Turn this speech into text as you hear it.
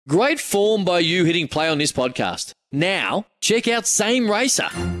Great form by you hitting play on this podcast. Now, check out Same Racer,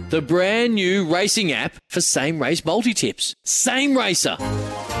 the brand new racing app for same race multi-tips. Same Racer.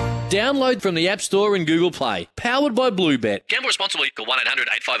 Download from the App Store and Google Play. Powered by Bluebet. Gamble responsibly. Call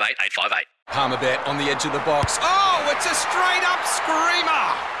 1-800-858-858. Palmerbet on the edge of the box. Oh, it's a straight-up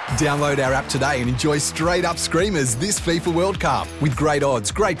screamer! Download our app today and enjoy straight-up screamers this FIFA World Cup with great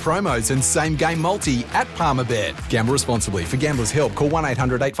odds, great promos and same-game multi at Palmerbet. Gamble responsibly. For Gamblers' Help, call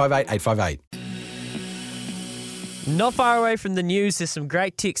 1-800-858-858. Not far away from the news. There's some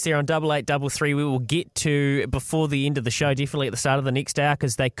great ticks there on 8833 we will get to before the end of the show, definitely at the start of the next hour,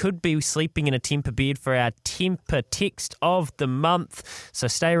 because they could be sleeping in a Temper bed for our Temper text of the month. So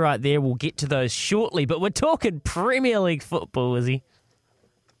stay right there. We'll get to those shortly. But we're talking Premier League football, is he?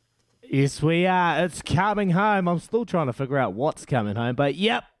 Yes, we are. It's coming home. I'm still trying to figure out what's coming home. But,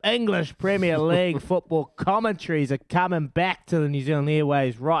 yep, English Premier League football commentaries are coming back to the New Zealand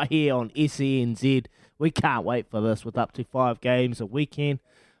Airways right here on SENZ. We can't wait for this with up to 5 games a weekend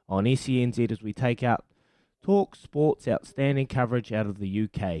on SENZ as we take out Talk Sport's outstanding coverage out of the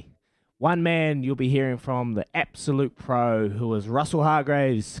UK. One man you'll be hearing from, the absolute pro, who is Russell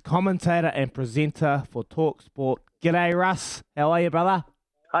Hargraves, commentator and presenter for Talk Sport. G'day, Russ. How are you, brother?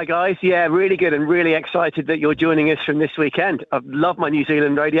 Hi, guys. Yeah, really good and really excited that you're joining us from this weekend. I love my New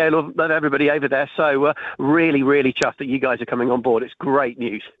Zealand radio, love everybody over there. So really, really chuffed that you guys are coming on board. It's great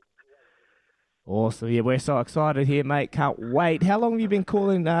news. Awesome. Yeah, we're so excited here, mate. Can't wait. How long have you been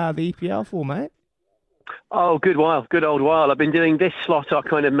calling the EPL for, mate? Oh, good old while. I've been doing this slot, our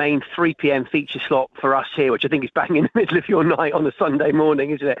kind of main 3 p.m. feature slot for us here, which I think is bang in the middle of your night on a Sunday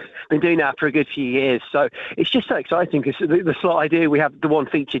morning, isn't it? Been doing that for a good few years. So it's just so exciting because the slot I do, we have the one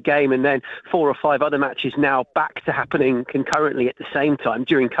featured game and then 4 or 5 other matches now back to happening concurrently at the same time.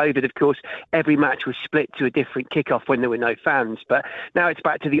 During COVID, of course, every match was split to a different kickoff when there were no fans. But now it's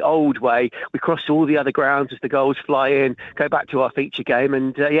back to the old way. We cross all the other grounds as the goals fly in, go back to our feature game.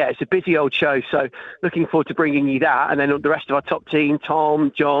 And yeah, it's a busy old show. So looking forward to bringing you that, and then the rest of our top team,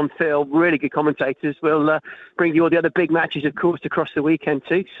 Tom, John, Phil, really good commentators, will bring you all the other big matches, of course, across the weekend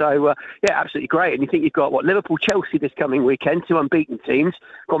too. So yeah, absolutely great. And you think you've got Liverpool, Chelsea this coming weekend, 2 unbeaten teams.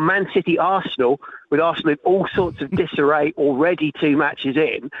 Got Man City, Arsenal, with Arsenal in all sorts of disarray already 2 matches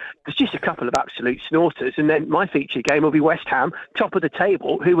in. There's just a couple of absolute snorters, and then my feature game will be West Ham, top of the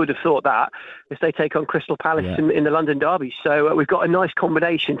table. Who would have thought that, as they take on Crystal Palace in the London Derby? So we've got a nice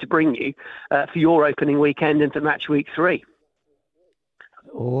combination to bring you for your opening weekend and for match week 3.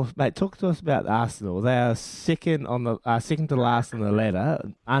 Oh, mate, talk to us about Arsenal. They are second to last on the ladder,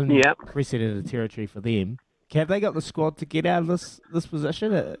 unprecedented territory for them. Have they got the squad to get out of this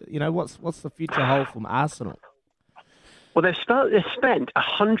position? What's the future hold from Arsenal? Well, they've spent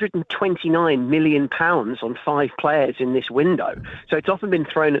 £129 million on 5 players in this window. So it's often been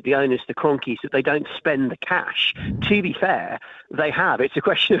thrown at the owners, the Cronkies, that they don't spend the cash. To be fair, they have. It's a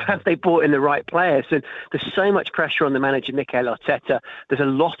question of have they brought in the right players. And there's so much pressure on the manager, Mikel Arteta. There's a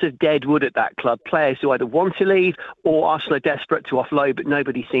lot of dead wood at that club. Players who either want to leave or Arsenal are desperate to offload, but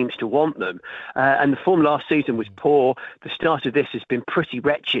nobody seems to want them. And the form last season was poor. The start of this has been pretty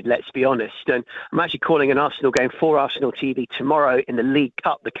wretched, let's be honest. And I'm actually calling an Arsenal game for Arsenal TV tomorrow in the League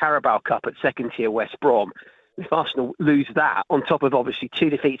Cup, the Carabao Cup at second tier West Brom. If Arsenal lose that, on top of obviously 2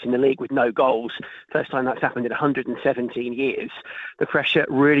 defeats in the league with no goals, first time that's happened in 117 years, the pressure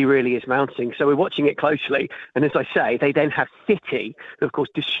really, really is mounting. So we're watching it closely. And as I say, they then have City, who of course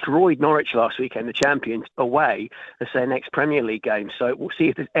destroyed Norwich last weekend, the champions, away as their next Premier League game. So we'll see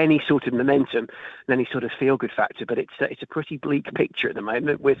if there's any sort of momentum and any sort of feel-good factor. But it's a pretty bleak picture at the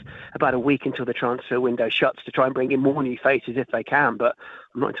moment, with about a week until the transfer window shuts to try and bring in more new faces if they can. But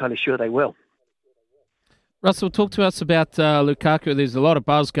I'm not entirely sure they will. Russell, talk to us about Lukaku. There's a lot of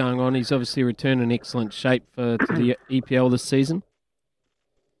buzz going on. He's obviously returned in excellent shape to the EPL this season.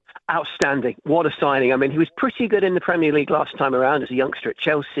 Outstanding. What a signing. I mean, he was pretty good in the Premier League last time around as a youngster at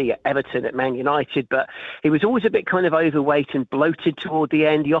Chelsea, at Everton, at Man United, but he was always a bit kind of overweight and bloated toward the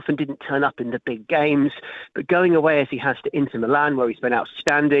end. He often didn't turn up in the big games, but going away as he has to Inter Milan, where he's been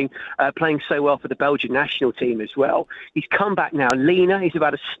outstanding, playing so well for the Belgian national team as well. He's come back now leaner. He's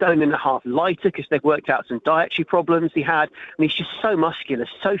about 1.5 stone lighter because they've worked out some dietary problems he had, and he's just so muscular,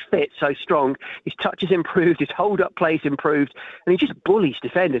 so fit, so strong. His touch has improved, his hold-up play's improved, and he just bullies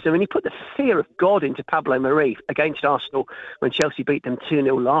defenders. I mean, he put the fear of God into Pablo Mari against Arsenal when Chelsea beat them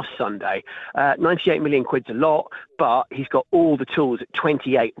 2-0 last Sunday. 98 million quid's a lot, but he's got all the tools at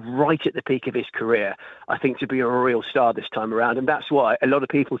 28, right at the peak of his career, I think, to be a real star this time around. And that's why a lot of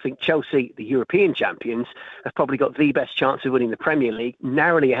people think Chelsea, the European champions, have probably got the best chance of winning the Premier League,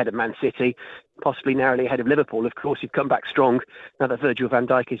 narrowly ahead of Man City. possibly narrowly ahead of Liverpool. Of course, he's come back strong now that Virgil van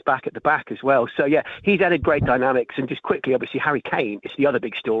Dijk is back at the back as well. So, yeah, he's added great dynamics. And just quickly, obviously, Harry Kane is the other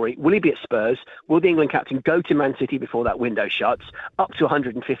big story. Will he be at Spurs? Will the England captain go to Man City before that window shuts? Up to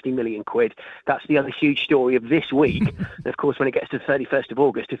 150 million quid. That's the other huge story of this week. And, of course, when it gets to the 31st of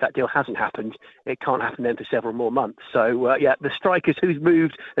August, if that deal hasn't happened, it can't happen then for several more months. So, yeah, the strikers who's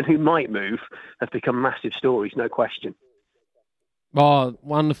moved and who might move have become massive stories, no question. Oh,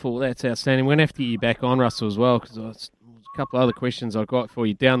 wonderful. That's outstanding. We're going to have to get you back on, Russell, as well, because there's a couple of other questions I've got for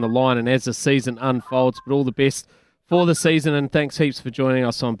you down the line and as the season unfolds. But all the best for the season, and thanks heaps for joining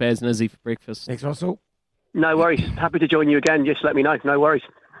us on Baz and Izzy for breakfast. Thanks, Russell. No worries. Happy to join you again. Just let me know. No worries.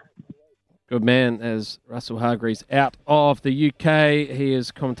 Good man, as Russell Hargreaves out of the UK. He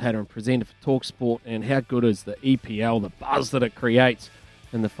is commentator and presenter for TalkSport, and how good is the EPL, the buzz that it creates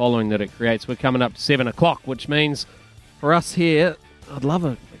and the following that it creates. We're coming up to 7 o'clock, which means for us here, I'd love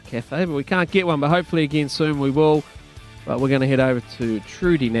a cafe, but we can't get one, but hopefully again soon we will. But we're going to head over to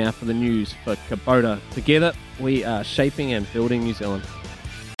Trudy now for the news for Kubota. Together, we are shaping and building New Zealand.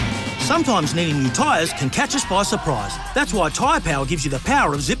 Sometimes needing new tyres can catch us by surprise. That's why Tyre Power gives you the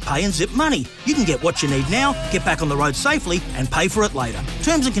power of Zip Pay and Zip Money. You can get what you need now, get back on the road safely and pay for it later.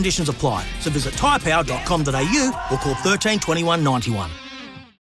 Terms and conditions apply. So visit tyrepower.com.au or call 13 21 91.